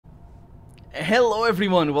Hello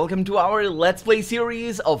everyone, welcome to our Let's Play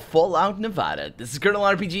series of Fallout Nevada. This is Colonel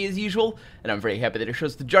RPG as usual, and I'm very happy that you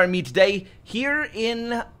chose to join me today here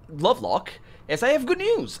in Lovelock, as I have good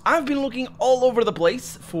news. I've been looking all over the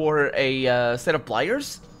place for a set of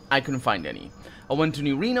pliers. I couldn't find any. I went to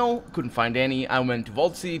New Reno, couldn't find any. I went to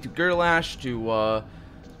Vault City, to Gerlash, to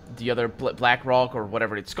the other Black Rock or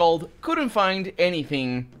whatever it's called. Couldn't find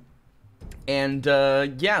anything. And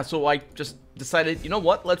yeah, so I just decided, you know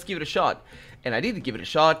what, let's give it a shot. And I did give it a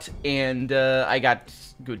shot, and I got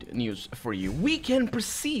good news for you. We can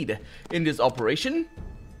proceed in this operation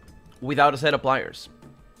without a set of pliers.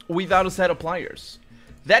 Without a set of pliers.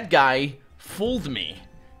 That guy fooled me.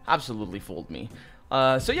 Absolutely fooled me.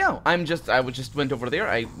 So yeah, I just went over there.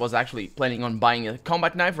 I was actually planning on buying a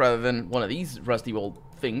combat knife rather than one of these rusty old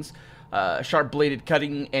things. Sharp-bladed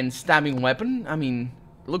cutting and stabbing weapon. I mean,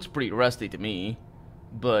 it looks pretty rusty to me,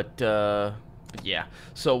 but yeah.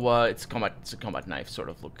 So it's a combat knife sort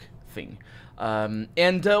of look thing. And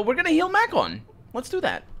we're gonna heal Makkon. Let's do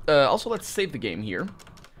that. Also, let's save the game here,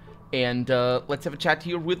 and let's have a chat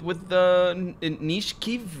here with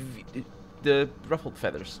Nishkiv, the ruffled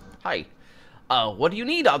feathers. Hi. What do you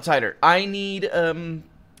need, outsider? I need I'm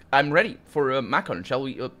ready for Makkon. Shall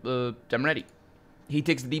we? I'm ready. He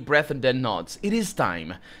takes a deep breath and then nods. It is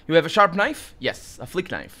time. You have a sharp knife? Yes, a flick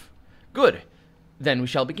knife. Good. Then we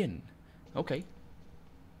shall begin. Okay.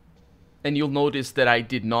 And you'll notice that I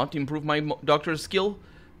did not improve my doctor's skill.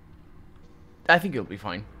 I think it'll be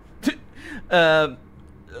fine. The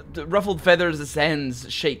ruffled feathers' hands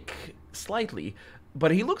shake slightly,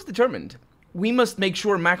 but he looks determined. We must make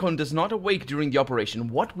sure Makkon does not awake during the operation.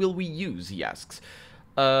 What will we use, he asks.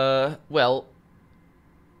 Well,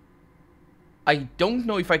 I don't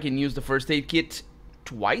know if I can use the first aid kit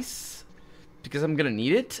twice, because I'm gonna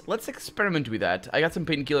need it. Let's experiment with that. I got some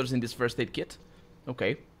painkillers in this first aid kit.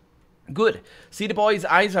 Okay. Good. See, the boy's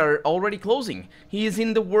eyes are already closing. He is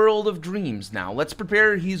in the world of dreams now. Let's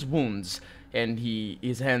prepare his wounds. And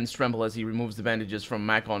his hands tremble as he removes the bandages from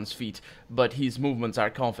Makkon's feet, but his movements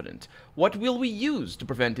are confident. What will we use to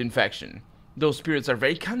prevent infection? Those spirits are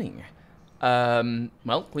very cunning.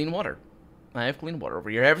 Well, clean water. I have clean water over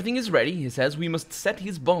here. Everything is ready. He says we must set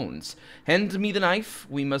his bones. Hand me the knife.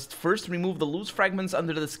 We must first remove the loose fragments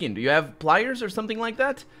under the skin. Do you have pliers or something like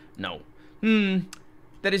that? No.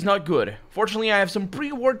 That is not good. Fortunately, I have some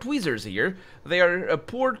pre-war tweezers here. They are a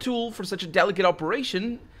poor tool for such a delicate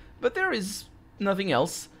operation, but there is nothing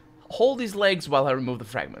else. Hold his legs while I remove the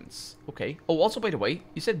fragments. Okay. Oh, also, by the way,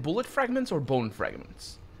 you said bullet fragments or bone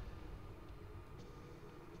fragments?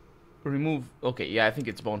 Remove... Okay, yeah, I think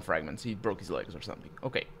it's bone fragments. He broke his legs or something.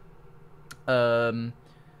 Okay.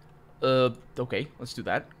 Okay, let's do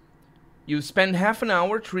that. You spend half an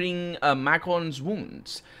hour treating Makkon's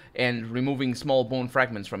wounds and removing small bone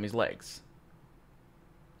fragments from his legs.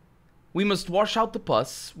 We must wash out the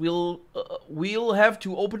pus. We'll have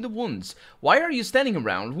to open the wounds. Why are you standing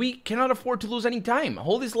around? We cannot afford to lose any time.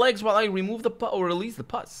 Hold his legs while I remove the pus or release the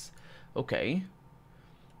pus. Okay.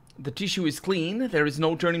 The tissue is clean. There is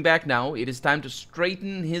no turning back now. It is time to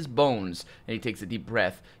straighten his bones. And he takes a deep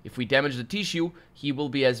breath. If we damage the tissue, he will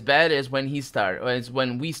be as bad as when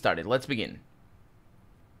we started. Let's begin.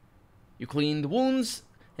 You clean the wounds,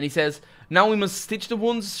 and he says, now we must stitch the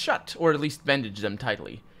wounds shut, or at least bandage them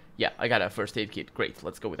tightly. Yeah, I got a first aid kit. Great,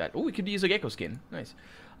 let's go with that. Oh, we could use a gecko skin. Nice.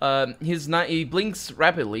 He blinks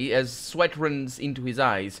rapidly as sweat runs into his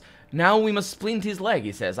eyes. Now we must splint his leg,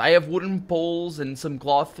 he says. I have wooden poles and some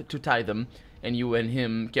cloth to tie them, and you and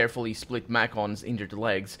him carefully split Makkon's injured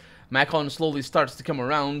legs. Makkon slowly starts to come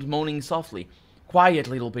around, moaning softly. Quiet,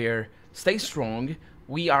 little bear. Stay strong.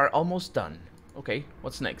 We are almost done. Okay,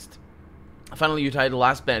 what's next? Finally, you tie the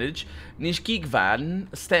last bandage.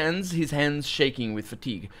 Nishkigvan stands, his hands shaking with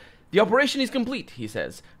fatigue. The operation is complete, he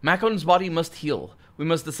says. Makkon's body must heal. We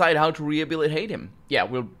must decide how to rehabilitate him. Yeah,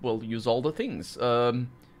 we'll use all the things.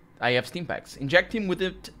 I have steam packs. Inject him with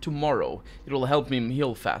it tomorrow. It will help him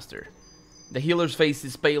heal faster. The healer's face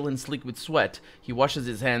is pale and slick with sweat. He washes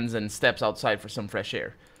his hands and steps outside for some fresh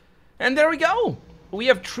air. And there we go! We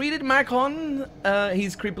have treated Makkon,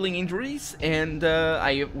 his crippling injuries, and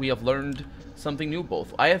we have learned something new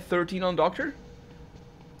both. I have 13 on Doctor,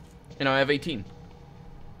 and I have 18.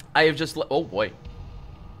 I have just... Oh, boy.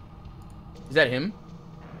 Is that him?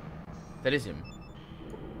 That is him.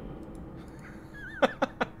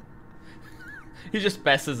 He just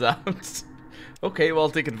passes out. Okay, well, I'll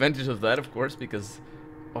take advantage of that, of course, because...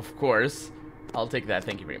 Of course. I'll take that,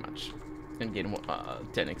 thank you very much. And gain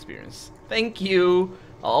 10 experience. Thank you!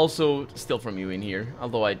 I'll also steal from you in here,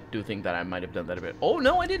 although I do think that I might have done that a bit. Oh,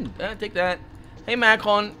 no, I didn't. Take that. Hey,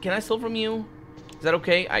 Makkon, can I steal from you? Is that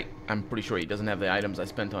okay? I'm pretty sure he doesn't have the items I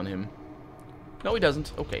spent on him. No, he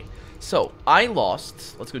doesn't. Okay. So, I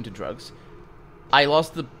lost... Let's go into drugs. I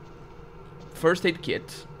lost the first aid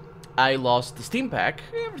kit. I lost the steam pack.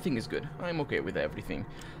 Everything is good. I'm okay with everything.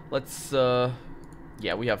 Let's,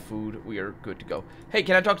 yeah, we have food. We are good to go. Hey,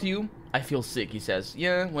 can I talk to you? I feel sick, he says.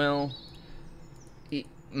 Yeah, well... Is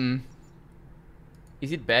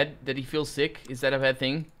it bad that he feels sick? Is that a bad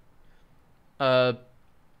thing?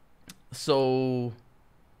 So...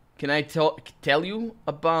 Can I tell you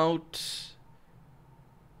about...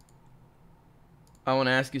 I want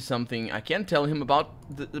to ask you something. I can't tell him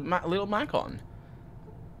about the little Makkon.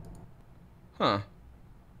 Huh.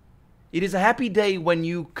 It is a happy day when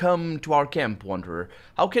you come to our camp, Wanderer.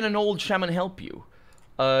 How can an old shaman help you?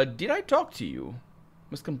 Did I talk to you?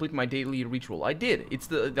 Must complete my daily ritual. I did. It's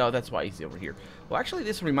the... Oh, that's why he's over here. Well, actually,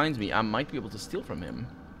 this reminds me. I might be able to steal from him.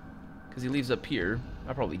 Because he lives up here.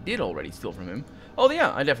 I probably did already steal from him. Oh,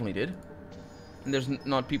 yeah, I definitely did. And there's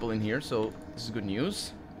not people in here, so this is good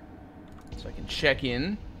news. So I can check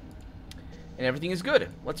in. And everything is good.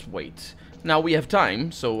 Let's wait. Now we have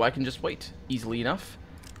time, so I can just wait. Easily enough.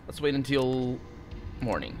 Let's wait until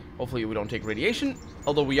morning. Hopefully we don't take radiation.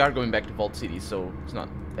 Although we are going back to Vault City, so it's not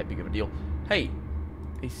that big of a deal. Hey,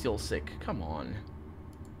 he's still sick. Come on.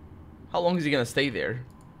 How long is he gonna stay there?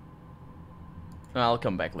 I'll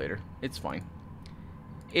come back later. It's fine.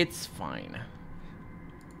 It's fine.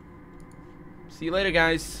 See you later,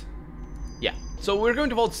 guys. Yeah. So we're going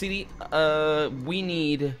to Vault City. We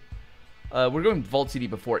need... we're going to Vault City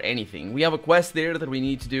before anything. We have a quest there that we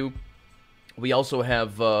need to do. We also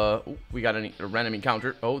have... we got a random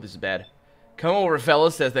encounter. Oh, this is bad. Come over,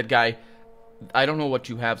 fellas, says that guy. I don't know what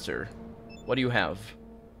you have, sir. What do you have?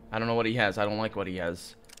 I don't know what he has. I don't like what he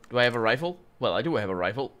has. Do I have a rifle? Well, I do have a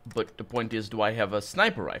rifle, but the point is, do I have a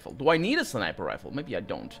sniper rifle? Do I need a sniper rifle? Maybe I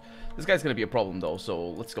don't. This guy's gonna be a problem, though, so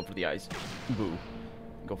let's go for the eyes. Boo.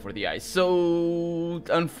 Go for the eyes. So,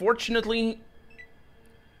 unfortunately...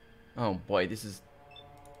 Oh, boy, this is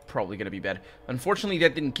probably gonna be bad. Unfortunately,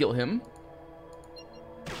 that didn't kill him.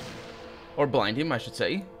 Or blind him, I should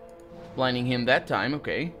say. Blinding him that time,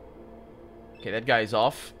 okay. Okay, that guy's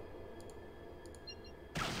off.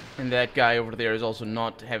 And that guy over there is also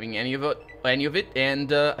not having any of it,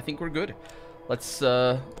 and I think we're good. Let's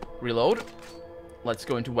reload. Let's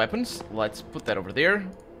go into weapons. Let's put that over there.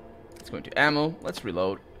 Let's go into ammo. Let's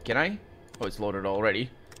reload. Can I? Oh, it's loaded already.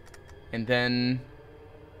 And then...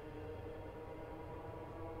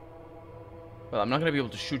 Well, I'm not going to be able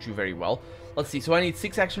to shoot you very well. Let's see. So I need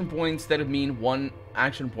 6 action points. That would mean 1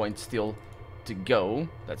 action point still to go.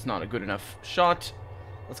 That's not a good enough shot.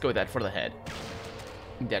 Let's go with that for the head.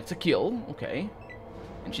 That's a kill. Okay.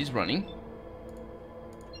 And she's running.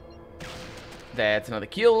 That's another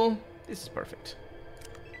kill. This is perfect.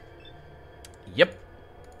 Yep.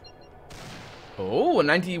 Oh, a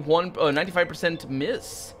 95%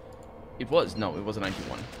 miss. It was. No, it was a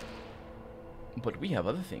 91. But we have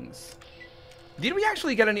other things. Did we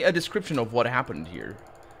actually get a description of what happened here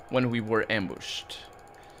when we were ambushed?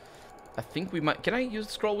 I think we might... Can I use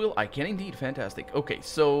the scroll wheel? I can indeed. Fantastic. Okay,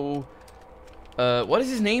 so... what is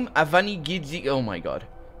his name? Avani Gidzi... Oh my god.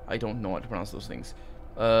 I don't know how to pronounce those things.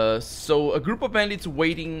 So, a group of bandits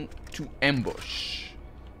waiting to ambush.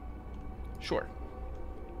 Sure.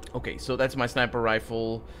 Okay, so that's my sniper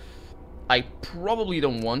rifle. I probably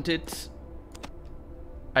don't want it.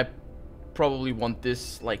 I probably want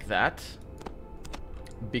this like that.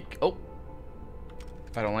 Big... Oh.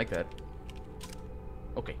 I don't like that.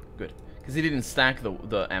 Okay, good. Because he didn't stack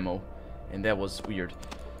the ammo. And that was weird.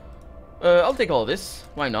 I'll take all of this.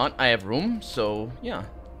 Why not? I have room, so yeah.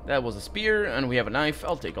 That was a spear, and we have a knife.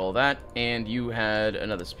 I'll take all that. And you had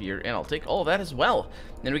another spear, and I'll take all of that as well.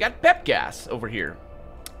 Then we got pep gas over here.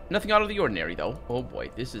 Nothing out of the ordinary, though. Oh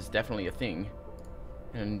boy, this is definitely a thing.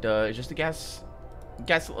 And it's just a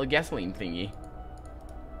gasoline thingy.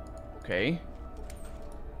 Okay.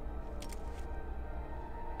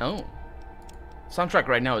 Oh. Soundtrack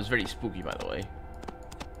right now is very spooky, by the way.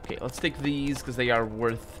 Okay, let's take these, because they are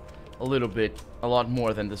worth a lot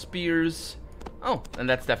more than the spears. Oh, and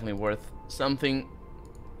that's definitely worth something.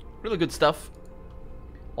 Really good stuff.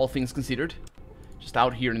 All things considered. Just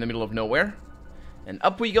out here in the middle of nowhere. And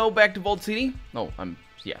up we go back to Vault City. Oh,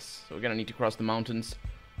 yes. So we're gonna need to cross the mountains.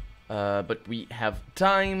 But we have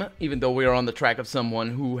time, even though we are on the track of someone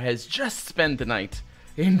who has just spent the night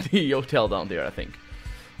in the hotel down there, I think.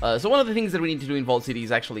 So one of the things that we need to do in Vault City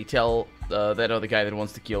is actually tell that other guy that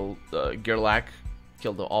wants to kill Gerlach,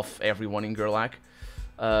 kill off everyone in Gerlach,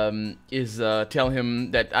 tell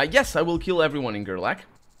him that, yes, I will kill everyone in Gerlach.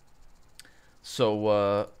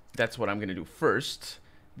 So that's what I'm going to do first.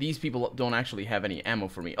 these people don't actually have any ammo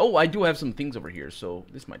for me. Oh, I do have some things over here, so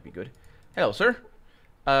this might be good. Hello, sir.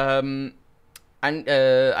 I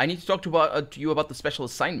need to talk to you about the special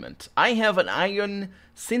assignment. I have an ion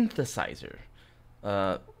synthesizer.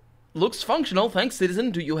 Looks functional, thanks,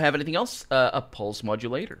 citizen. Do you have anything else? A pulse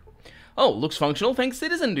modulator. Oh, looks functional, thanks,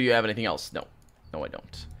 citizen. Do you have anything else? No. No, I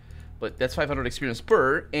don't. But that's 500 experience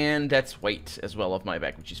per, and that's weight as well of my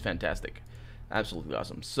back, which is fantastic. Absolutely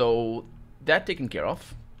awesome. So, that taken care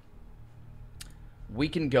of. We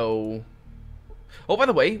can go... Oh, by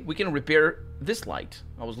the way, we can repair this light.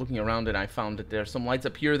 I was looking around and I found that there are some lights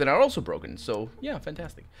up here that are also broken. So, yeah,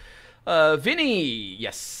 fantastic. Vinny!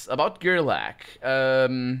 Yes, about Gerlach.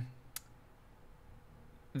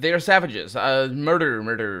 They're savages. Murder.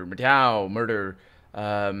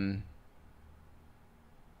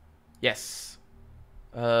 Yes.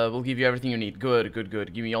 We'll give you everything you need. Good.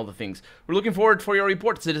 Give me all the things. We're looking forward for your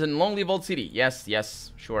report, citizen. Long live Old City.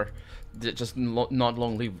 Yes, sure. Just not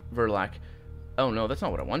long live Verlac. Oh, no, that's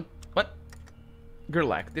not what I want. What?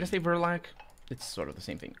 Gerlach. Did I say Verlac? It's sort of the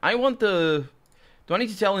same thing. I want the... Do I need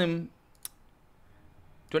to tell him...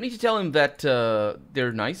 that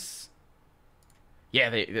they're nice?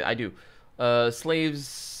 Yeah, I do.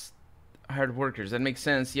 Slaves, hard workers. That makes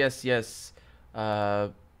sense. Yes.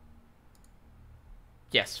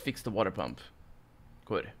 Yes, fix the water pump.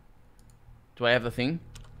 Good. Do I have the thing?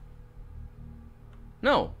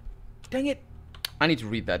 No. Dang it. I need to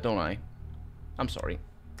read that, don't I? I'm sorry.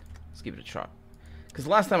 Let's give it a shot. Because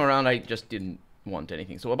last time around, I just didn't want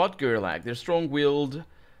anything. So about Gerlach, they're strong-willed,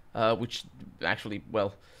 which actually,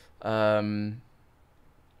 well...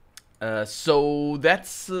 so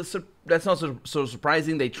that's not so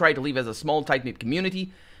surprising. They try to live as a small, tight-knit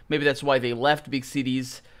community. Maybe that's why they left big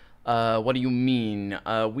cities. What do you mean?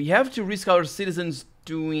 We have to risk our citizens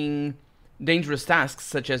doing dangerous tasks,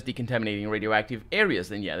 such as decontaminating radioactive areas.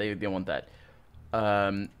 Then yeah, they want that.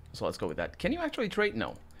 So let's go with that. Can you actually trade?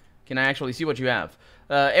 No. Can I actually see what you have?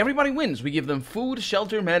 Everybody wins. We give them food,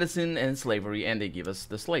 shelter, medicine, and slavery, and they give us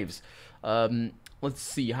the slaves. Let's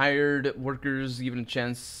see. Hired workers given a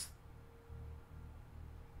chance.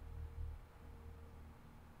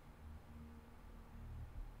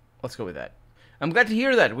 Let's go with that. I'm glad to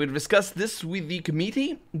hear that. We've discussed this with the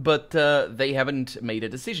committee, but they haven't made a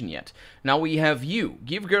decision yet. Now we have you.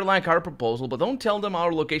 Give Gerlach our proposal, but don't tell them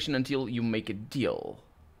our location until you make a deal.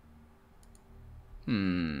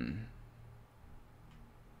 We'll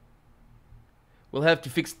have to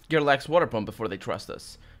fix Gerlach's water pump before they trust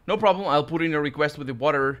us. No problem, I'll put in a request with the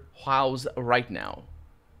water house right now.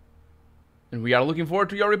 And we are looking forward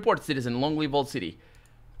to your report, citizen. Long live Old City.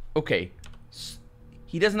 Okay.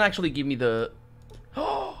 He doesn't actually give me the...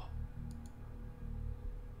 Oh!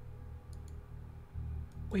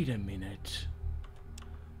 Wait a minute.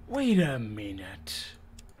 Wait a minute.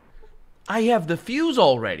 I have the fuse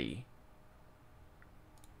already.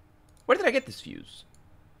 Where did I get this fuse?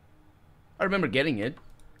 I remember getting it.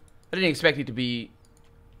 I didn't expect it to be...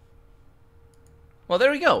 Well,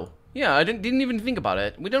 there we go. Yeah, I didn't even think about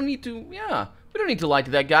it. We don't need to... Yeah, we don't need to lie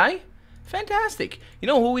to that guy. Fantastic. You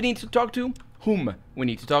know who we need to talk to? Whom we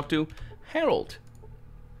need to talk to? Harold.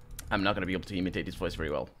 I'm not going to be able to imitate his voice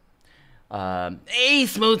very well. Hey,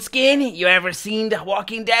 Smooth Skin. You ever seen The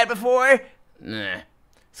Walking Dead before? Nah.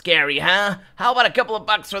 Scary, huh? How about a couple of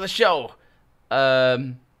bucks for the show?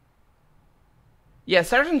 Yeah,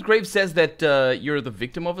 Sergeant Graves says that you're the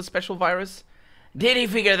victim of a special virus. Did he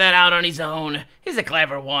figure that out on his own? He's a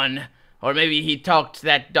clever one. Or maybe he talked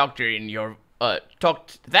that doctor in your...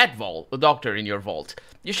 doctor in your vault.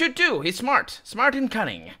 You should too. He's smart. Smart and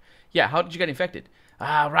cunning. Yeah, how did you get infected?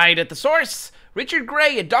 Right at the source. Richard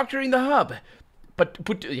Gray, a doctor in the hub.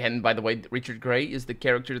 And by the way, Richard Gray is the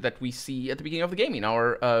character that we see at the beginning of the game in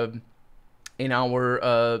our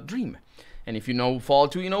dream. And if you know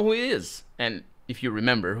Fallout 2, you know who he is. And if you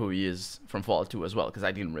remember who he is from Fallout 2 as well, because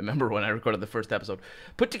I didn't remember when I recorded the first episode.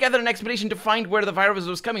 Put together an expedition to find where the virus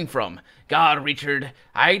was coming from. God, Richard,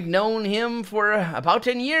 I'd known him for about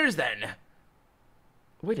 10 years then.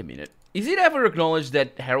 Wait a minute. Is it ever acknowledged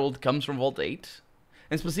that Harold comes from Vault 8?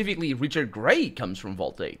 And specifically, Richard Gray comes from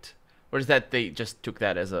Vault 8? Or is that they just took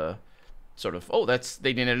that as a sort of, oh, that's,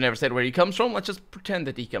 they never said where he comes from, let's just pretend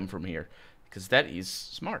that he comes from here. Because that is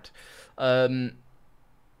smart. The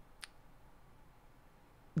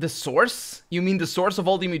source? You mean the source of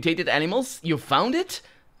all the mutated animals? You found it?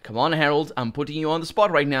 Come on, Harold, I'm putting you on the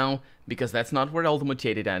spot right now, because that's not where all the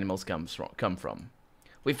mutated animals come from.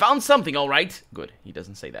 We found something, all right. Good, he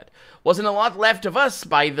doesn't say that. Wasn't a lot left of us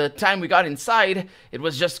by the time we got inside. It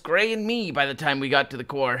was just Gray and me by the time we got to the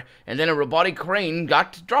core, and then a robotic crane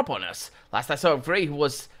got to drop on us. Last I saw of Gray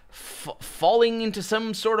was falling into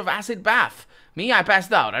some sort of acid bath. Me, I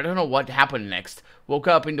passed out. I don't know what happened next. Woke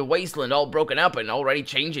up in the wasteland all broken up and already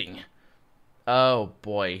changing. Oh,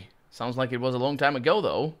 boy. Sounds like it was a long time ago,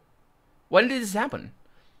 though. When did this happen?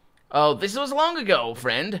 Oh, this was long ago,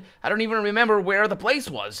 friend. I don't even remember where the place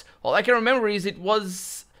was. All I can remember is it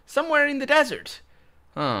was somewhere in the desert.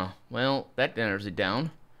 Huh. Well, that narrows it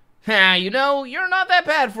down. Ha, you know, you're not that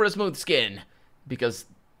bad for a smooth skin. Because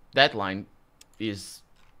that line is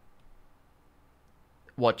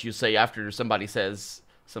what you say after somebody says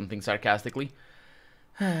something sarcastically.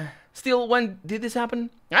 Still, when did this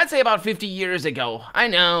happen? I'd say about 50 years ago. I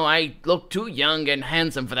know, I look too young and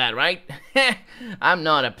handsome for that, right? I'm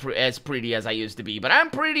not as pretty as I used to be, but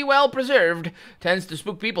I'm pretty well preserved. Tends to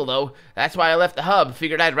spook people, though. That's why I left the hub.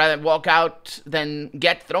 Figured I'd rather walk out than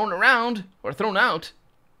get thrown around, or thrown out.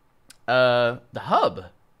 The hub?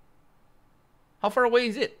 How far away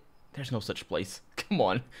is it? There's no such place. Come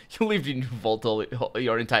on. You lived in Vault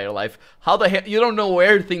your entire life. How the hell? You don't know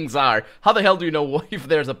where things are. How the hell do you know if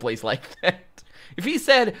there's a place like that? If he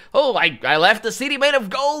said, oh, I left the city made of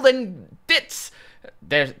gold and bits,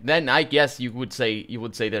 then I guess you would say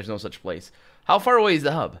there's no such place. How far away is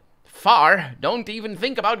the hub? Far. Don't even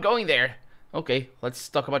think about going there. Okay, let's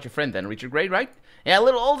talk about your friend then. Richard Gray, right? Yeah, a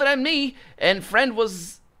little older than me, and friend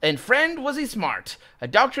was he smart, a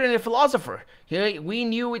doctor and a philosopher. We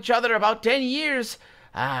knew each other about 10 years.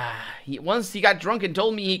 Once he got drunk and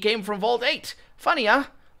told me he came from Vault 8. Funny, huh?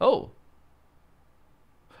 Oh.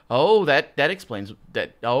 Oh, that explains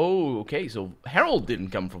that. Oh, okay, so Harold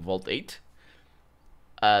didn't come from Vault 8.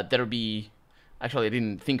 That'll be... Actually, I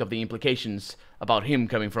didn't think of the implications about him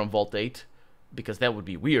coming from Vault 8, because that would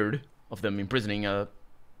be weird of them imprisoning a...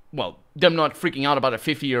 Well, them not freaking out about a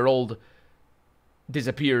 50-year-old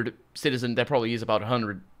disappeared citizen that probably is about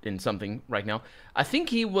 100 and something right now. I think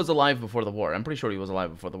he was alive before the war. I'm pretty sure he was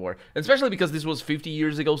alive before the war. Especially because this was 50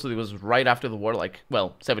 years ago, so it was right after the war, like,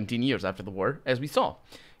 well, 17 years after the war, as we saw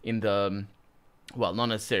in the, well, not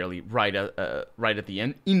necessarily right at the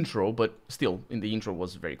end, intro, but still, in the intro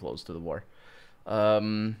was very close to the war.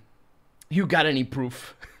 You got any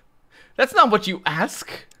proof? That's not what you ask.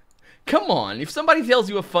 Come on, if somebody tells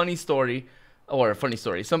you a funny story,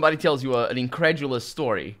 somebody tells you an incredulous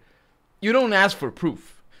story, you don't ask for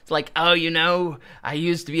proof. It's like, oh, you know, I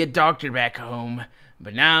used to be a doctor back home,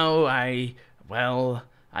 but now I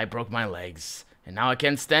broke my legs, and now I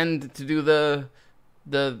can't stand to do the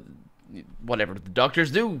whatever the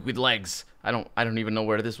doctors do with legs. I don't even know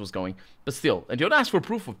where this was going, but still, and you don't ask for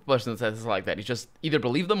proof of a person that says like that. You just either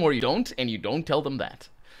believe them or you don't, and you don't tell them that.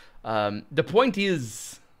 The point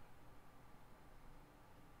is...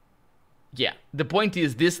 Yeah, the point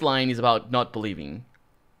is this line is about not believing.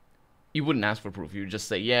 You wouldn't ask for proof. You would just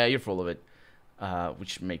say, yeah, you're full of it,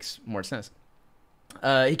 which makes more sense.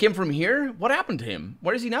 He came from here? What happened to him?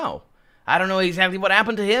 Where is he now? I don't know exactly what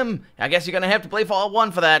happened to him. I guess you're going to have to play Fallout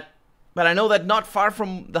 1 for that. But I know that not far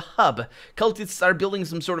from the hub, cultists are building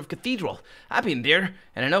some sort of cathedral. I've been there,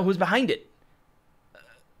 and I know who's behind it.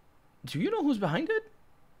 Do you know who's behind it?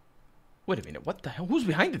 Wait a minute, what the hell? Who's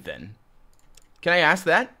behind it then? Can I ask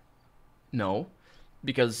that? No,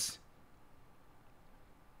 because...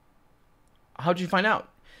 How'd you find out?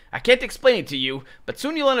 I can't explain it to you, but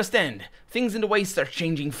soon you'll understand. Things in the Waste are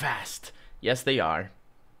changing fast. Yes, they are.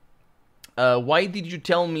 Why did you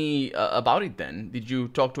tell me about it then? Did you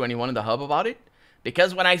talk to anyone in the hub about it?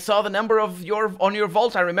 Because when I saw the number of on your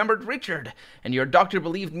vault, I remembered Richard, and your doctor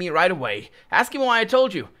believed me right away. Ask him why I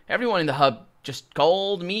told you. Everyone in the hub just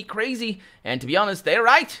called me crazy, and to be honest, they're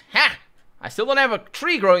right. Ha! I still don't have a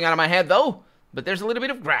tree growing out of my head, though, but there's a little bit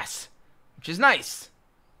of grass, which is nice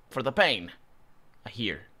for the pain. I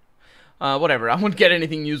hear. Whatever, I won't get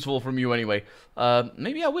anything useful from you anyway.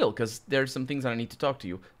 Maybe I will, because there's some things that I need to talk to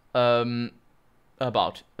you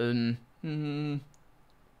about.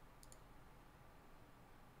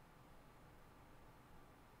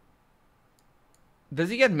 Does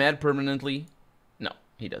he get mad permanently? No,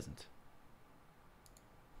 he doesn't.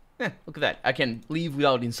 Look at that. I can leave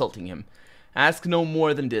without insulting him. Ask no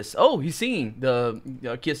more than this. Oh, he's singing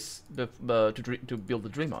the kiss to build the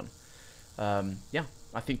dream on. Yeah,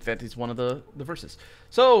 I think that is one of the verses.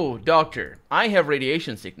 So, doctor, I have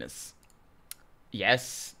radiation sickness.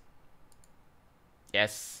 Yes.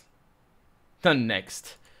 Yes. The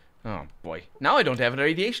next. Oh, boy. Now I don't have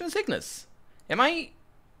radiation sickness. Am I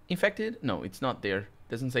infected? No, it's not there.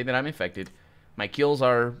 Doesn't say that I'm infected. My kills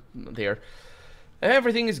are there.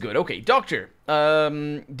 Everything is good. Okay, doctor.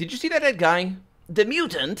 Did you see that guy? The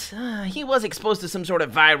mutant? He was exposed to some sort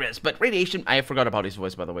of virus, but radiation... I forgot about his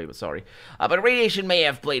voice, by the way, but sorry. But radiation may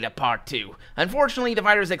have played a part, too. Unfortunately, the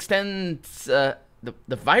virus extends...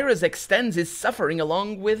 The virus extends his suffering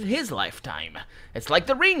along with his lifetime. It's like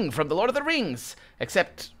the ring from the Lord of the Rings,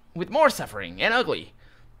 except with more suffering and ugly.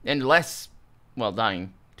 And less, well,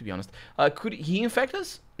 dying, to be honest. Could he infect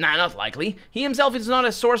us? Nah, not likely. He himself is not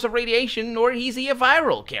a source of radiation, nor is he a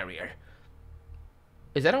viral carrier.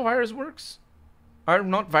 Is that how virus works? Are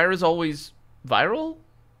not viruses always viral?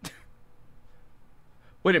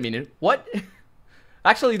 Wait a minute, what?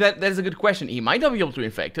 Actually, that is a good question. He might not be able to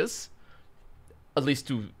infect us. At least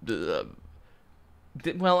to the...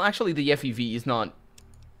 well, actually, the FEV is not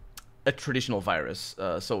a traditional virus.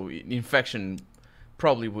 So infection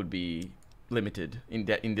probably would be limited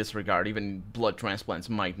in this regard. Even blood transplants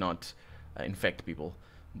might not infect people.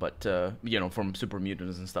 But, you know, from super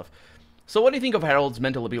mutants and stuff. So what do you think of Harold's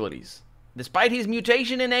mental abilities? Despite his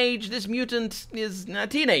mutation in age, this mutant is a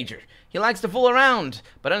teenager. He likes to fool around,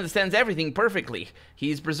 but understands everything perfectly.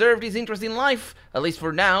 He's preserved his interest in life, at least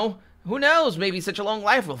for now. Who knows, maybe such a long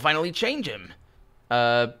life will finally change him.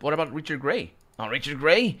 What about Richard Grey? Oh, Richard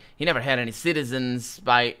Grey? He never had any citizens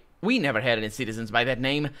by... We never had any citizens by that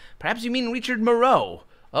name. Perhaps you mean Richard Moreau.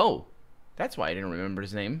 Oh, that's why I didn't remember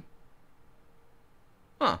his name.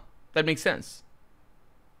 Huh, that makes sense.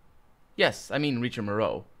 Yes, I mean Richard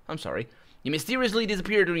Moreau. I'm sorry. You mysteriously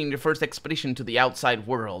disappeared during your first expedition to the outside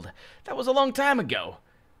world. That was a long time ago.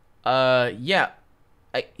 Yeah.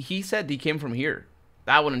 He said he came from here.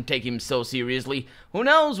 I wouldn't take him so seriously. Who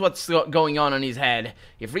knows what's going on in his head?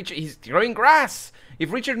 If he's growing grass.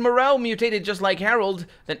 If Richard Moreau mutated just like Harold,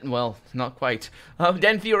 then, well, not quite.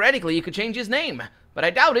 Then theoretically he could change his name. But I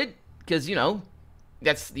doubt it, because, you know,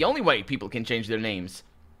 that's the only way people can change their names.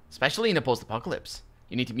 Especially in a post-apocalypse.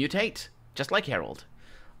 You need to mutate, just like Harold.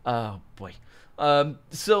 Oh, boy.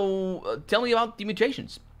 Tell me about the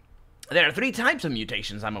mutations. There are 3 types of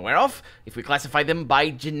mutations I'm aware of, if we classify them by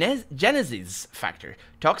genesis factor.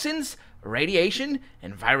 Toxins, radiation,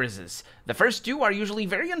 and viruses. The first 2 are usually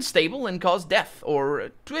very unstable and cause death, or a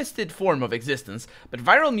twisted form of existence, but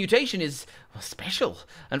viral mutation is special,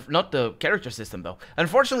 and not the character system, though.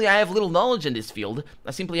 Unfortunately, I have little knowledge in this field.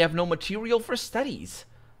 I simply have no material for studies.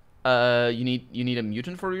 You need a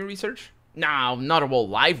mutant for your research? No, not a whole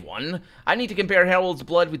live one. I need to compare Harold's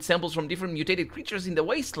blood with samples from different mutated creatures in the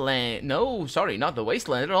wasteland. No, sorry, not the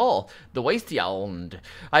wasteland at all. The wasteland.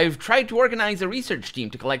 I've tried to organize a research team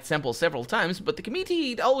to collect samples several times, but the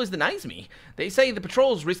committee always denies me. They say the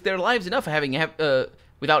patrols risk their lives enough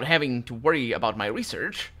without having to worry about my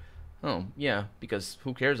research. Oh, yeah, because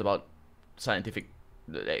who cares about scientific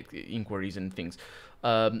inquiries and things.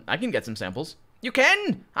 I can get some samples. You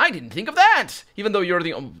can? I didn't think of that! Even though you're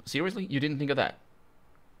the... Oh, seriously? You didn't think of that?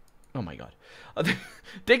 Oh my god.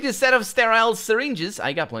 Take this set of sterile syringes.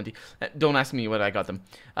 I got plenty. Don't ask me what I got them.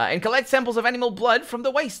 And collect samples of animal blood from the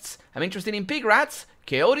wastes. I'm interested in pig rats,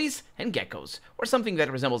 coyotes, and geckos. Or something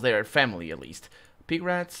that resembles their family, at least. Pig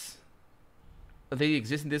rats... They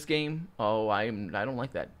exist in this game? Oh, I don't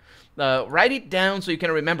like that. Write it down so you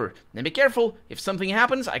can remember. And be careful. If something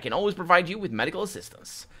happens, I can always provide you with medical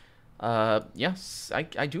assistance. Yes,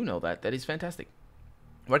 I do know that. That is fantastic.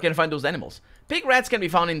 Where can I find those animals? Pig rats can be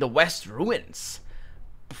found in the West Ruins.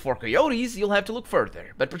 For coyotes, you'll have to look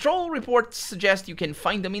further, but patrol reports suggest you can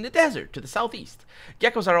find them in the desert to the southeast.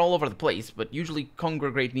 Geckos are all over the place, but usually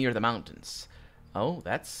congregate near the mountains. Oh,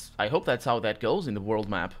 I hope that's how that goes in the world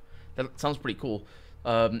map. That sounds pretty cool.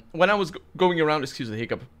 When I was going around, excuse the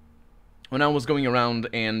hiccup. When I was going around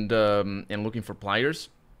and looking for pliers,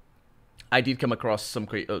 I did come across some,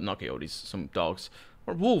 not coyotes, some dogs.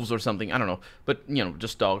 Or wolves or something, I don't know. But, you know,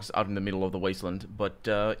 just dogs out in the middle of the wasteland. But,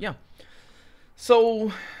 yeah.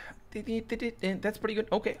 So, that's pretty good.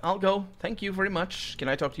 Okay, I'll go. Thank you very much. Can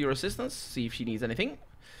I talk to your assistant? See if she needs anything.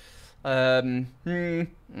 No.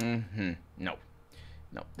 No.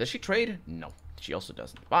 Does she trade? No. She also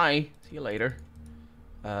doesn't. Bye. See you later.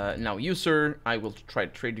 Now, you, sir, I will try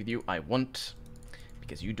to trade with you. I won't.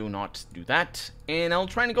 Because you do not do that. And I'll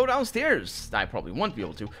try to go downstairs. I probably won't be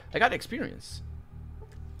able to. I got experience.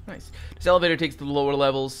 Nice. This elevator takes to the lower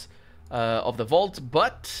levels of the vault,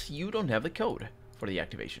 but you don't have the code for the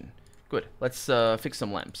activation. Good. Let's fix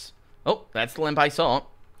some lamps. Oh, that's the lamp I saw.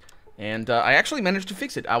 And I actually managed to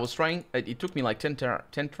fix it. I was trying... It took me like 10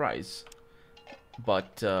 tries.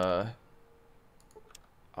 But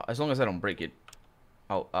as long as I don't break it,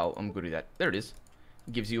 I'm good with that. There it is.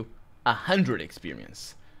 It gives you 100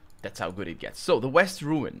 experience. That's how good it gets. So, the West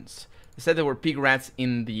Ruins. They said there were pig rats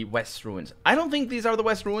in the West Ruins. I don't think these are the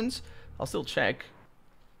West Ruins. I'll still check.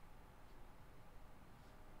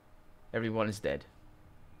 Everyone is dead.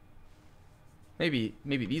 Maybe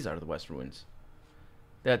these are the West Ruins.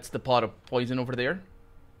 That's the pot of poison over there.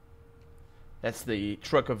 That's the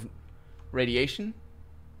truck of radiation.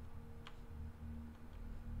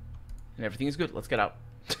 And everything is good. Let's get out.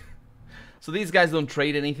 So these guys don't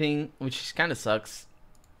trade anything, which kind of sucks.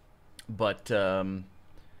 But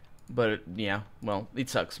yeah, well, it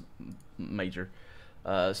sucks major.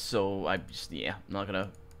 So I just, yeah, I'm not gonna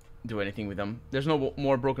do anything with them. There's no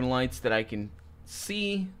more broken lights that I can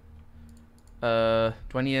see. Do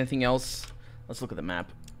I need anything else? Let's look at the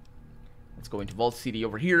map. Let's go into Vault City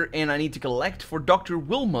over here, and I need to collect for Dr.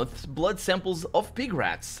 Wilmoth's blood samples of pig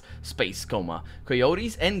rats, space coma,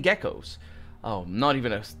 coyotes, and geckos. Oh, not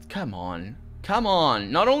even a... Come on. Come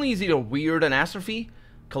on. Not only is it a weird anastrophe,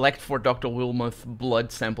 collect for Dr. Wilmoth's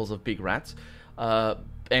blood samples of pig rats,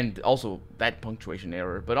 and also that punctuation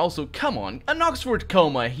error, but also, come on, an Oxford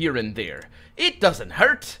coma here and there. It doesn't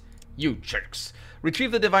hurt, you jerks.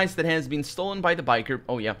 Retrieve the device that has been stolen by the biker.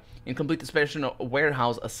 Oh yeah, and complete the special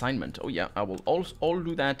warehouse assignment. Oh yeah, I will all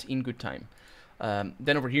do that in good time.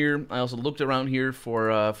 Then over here, I also looked around here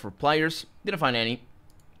for pliers. Didn't find any,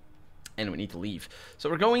 and we need to leave. So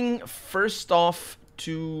we're going first off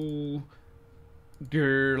to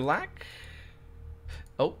Gerlach.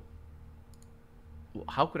 Oh,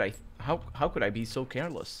 how could I be so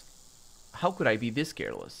careless? How could I be this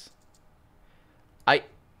careless?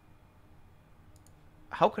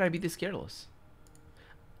 How could I be this careless?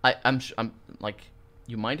 I'm like,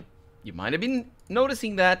 you might have been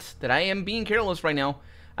noticing that I am being careless right now.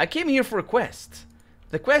 I came here for a quest.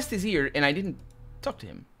 The quest is here, and I didn't talk to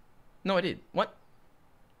him. No, I did. What?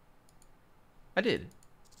 I did.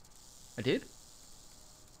 I did?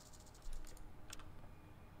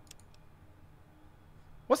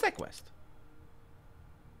 What's that quest?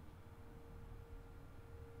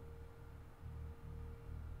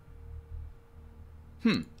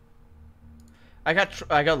 I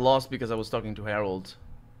got lost because I was talking to Harold.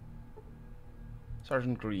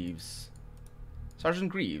 Sergeant Greaves. Sergeant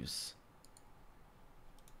Greaves.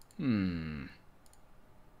 I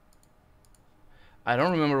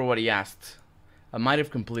don't remember what he asked. I might have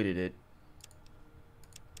completed it.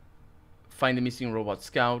 Find the missing robot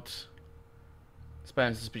scout. Spy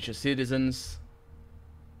on suspicious citizens.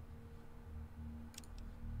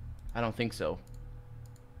 I don't think so.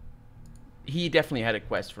 He definitely had a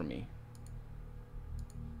quest for me.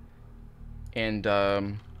 And I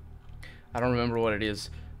don't remember what it is,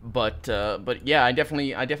 but yeah, I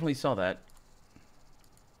definitely saw that.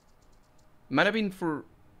 Might have been for...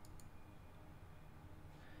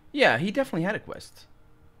 Yeah, he definitely had a quest.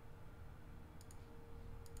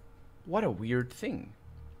 What a weird thing.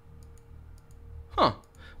 Huh.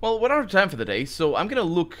 Well, we're out of time for the day, so I'm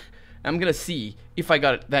gonna see if I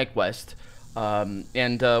got that quest. Well,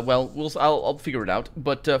 I'll figure it out.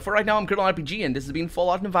 But for right now, I'm Colonel RPG, and this has been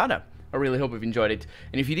Fallout Nevada. I really hope you've enjoyed it,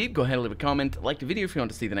 and if you did, go ahead and leave a comment, like the video if you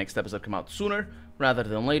want to see the next episode come out sooner rather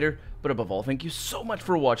than later. But above all, thank you so much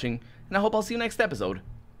for watching, and I hope I'll see you next episode.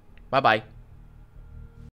 Bye bye.